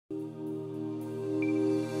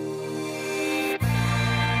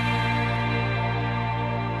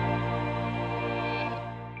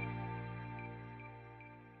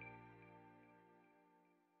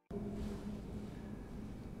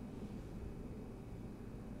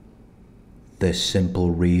the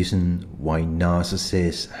simple reason why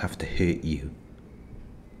narcissists have to hurt you.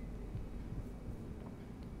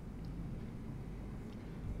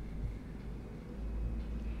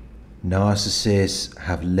 Narcissists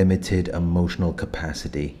have limited emotional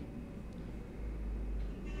capacity.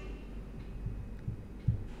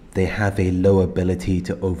 They have a low ability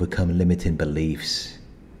to overcome limiting beliefs.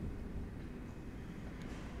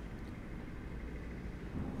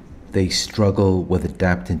 They struggle with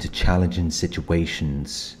adapting to challenging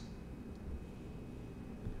situations.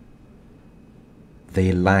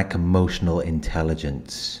 They lack emotional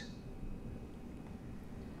intelligence.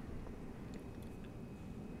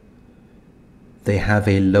 They have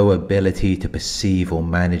a low ability to perceive or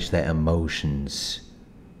manage their emotions,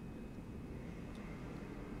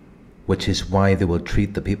 which is why they will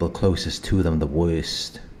treat the people closest to them the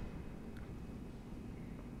worst.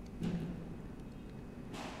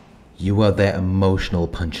 You are their emotional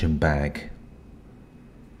punching bag.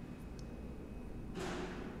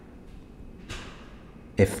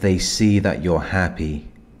 If they see that you're happy,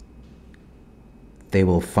 they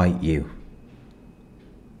will fight you.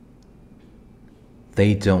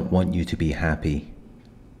 They don't want you to be happy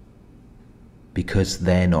because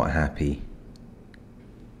they're not happy.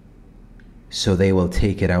 So they will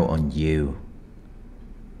take it out on you.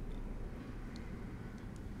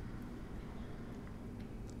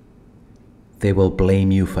 They will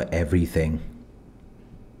blame you for everything.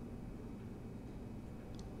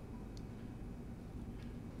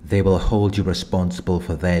 They will hold you responsible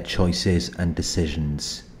for their choices and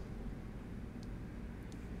decisions.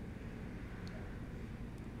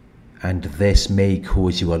 And this may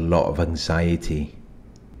cause you a lot of anxiety,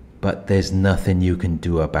 but there's nothing you can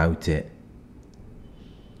do about it.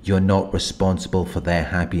 You're not responsible for their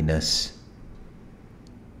happiness.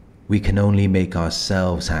 We can only make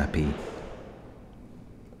ourselves happy.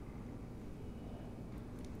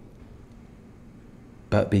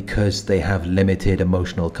 But because they have limited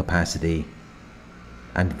emotional capacity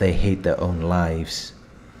and they hate their own lives,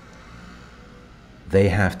 they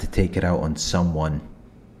have to take it out on someone.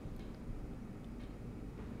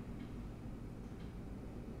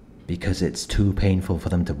 Because it's too painful for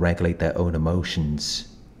them to regulate their own emotions.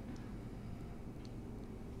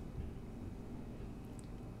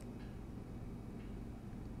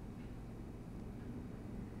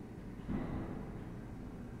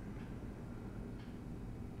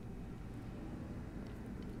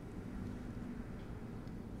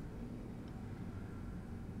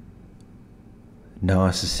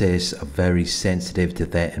 Narcissists are very sensitive to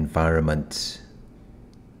their environment.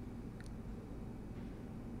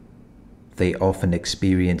 They often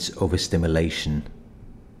experience overstimulation,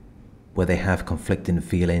 where they have conflicting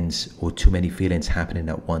feelings or too many feelings happening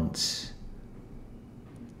at once.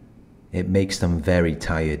 It makes them very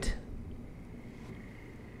tired.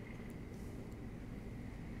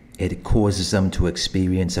 It causes them to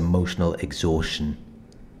experience emotional exhaustion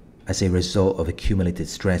as a result of accumulated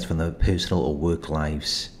stress from their personal or work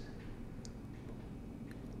lives.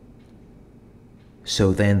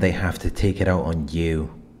 So then they have to take it out on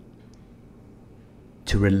you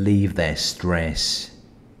to relieve their stress.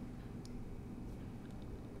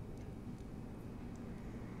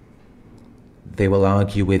 They will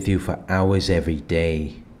argue with you for hours every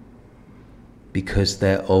day because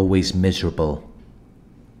they're always miserable.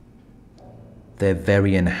 They're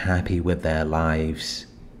very unhappy with their lives.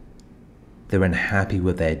 They're unhappy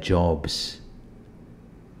with their jobs.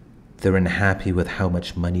 They're unhappy with how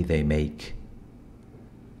much money they make.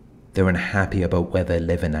 They're unhappy about where they're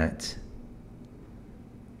living at.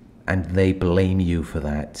 And they blame you for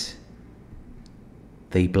that.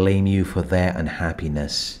 They blame you for their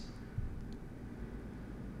unhappiness.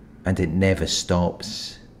 And it never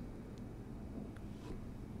stops.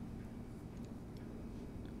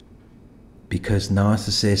 Because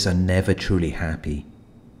narcissists are never truly happy.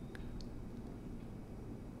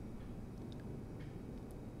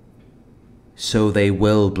 So they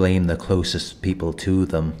will blame the closest people to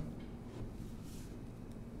them,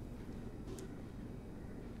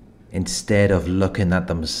 instead of looking at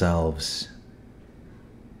themselves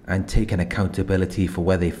and taking accountability for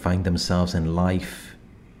where they find themselves in life,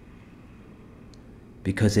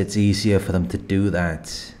 because it's easier for them to do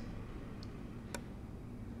that.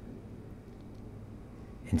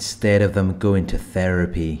 Instead of them going to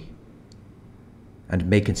therapy and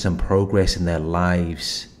making some progress in their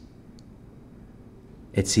lives,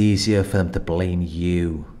 it's easier for them to blame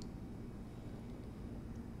you.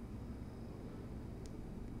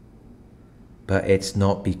 But it's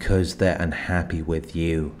not because they're unhappy with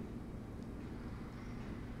you.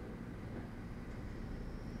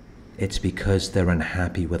 it's because they're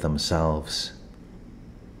unhappy with themselves.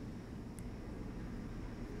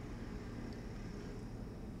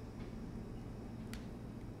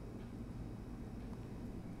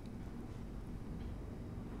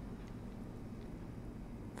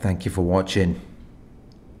 Thank you for watching.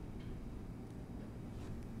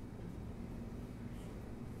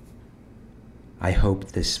 I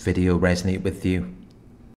hope this video resonated with you.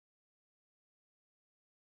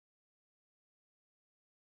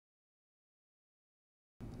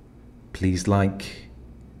 Please like,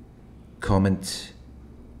 comment,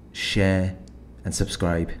 share, and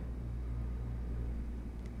subscribe.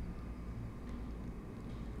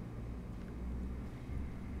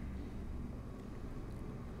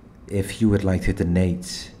 If you would like to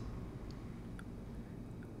donate,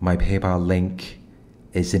 my PayPal link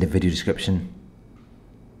is in the video description.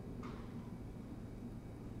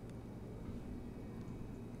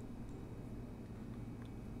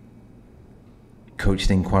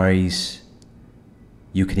 Coaching inquiries,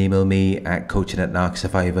 you can email me at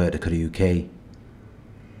coaching@narcsurvivor.co.uk.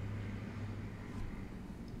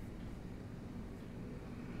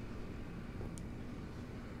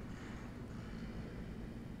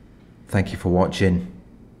 Thank you for watching,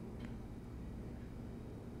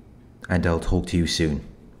 and I'll talk to you soon.